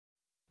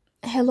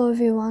Hello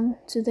everyone,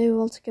 today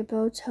we'll talk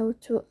about how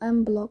to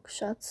unblock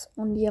chats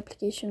on the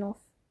application of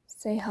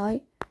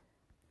SayHi.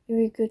 You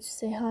will go to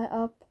SayHi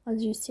app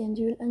as you see and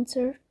you will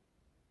enter.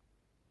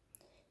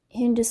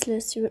 In this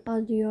list you will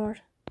add your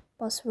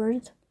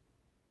password.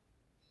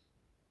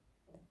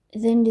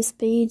 Then this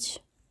page,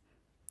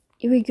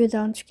 you will go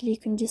down to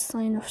click on this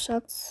sign of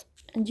chats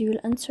and you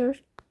will enter.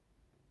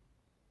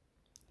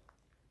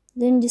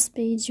 Then this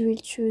page you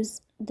will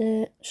choose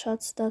the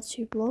chats that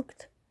you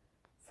blocked.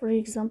 For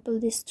example,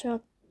 this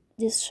chat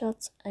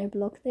I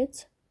blocked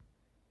it.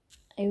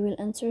 I will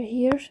enter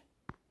here.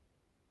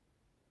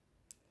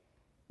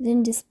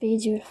 Then this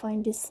page you will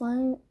find this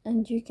sign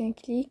and you can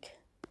click,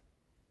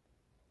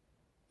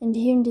 and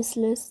here in this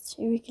list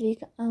you will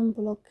click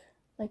unblock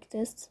like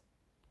this,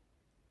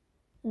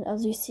 and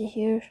as you see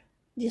here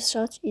this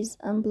chat is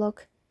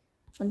unblocked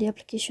on the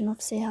application of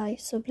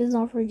SayHi. So please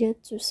don't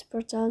forget to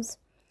support us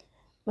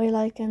by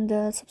like and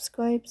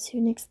subscribe. See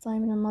you next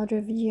time in another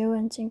video,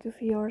 and thank you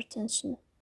for your attention.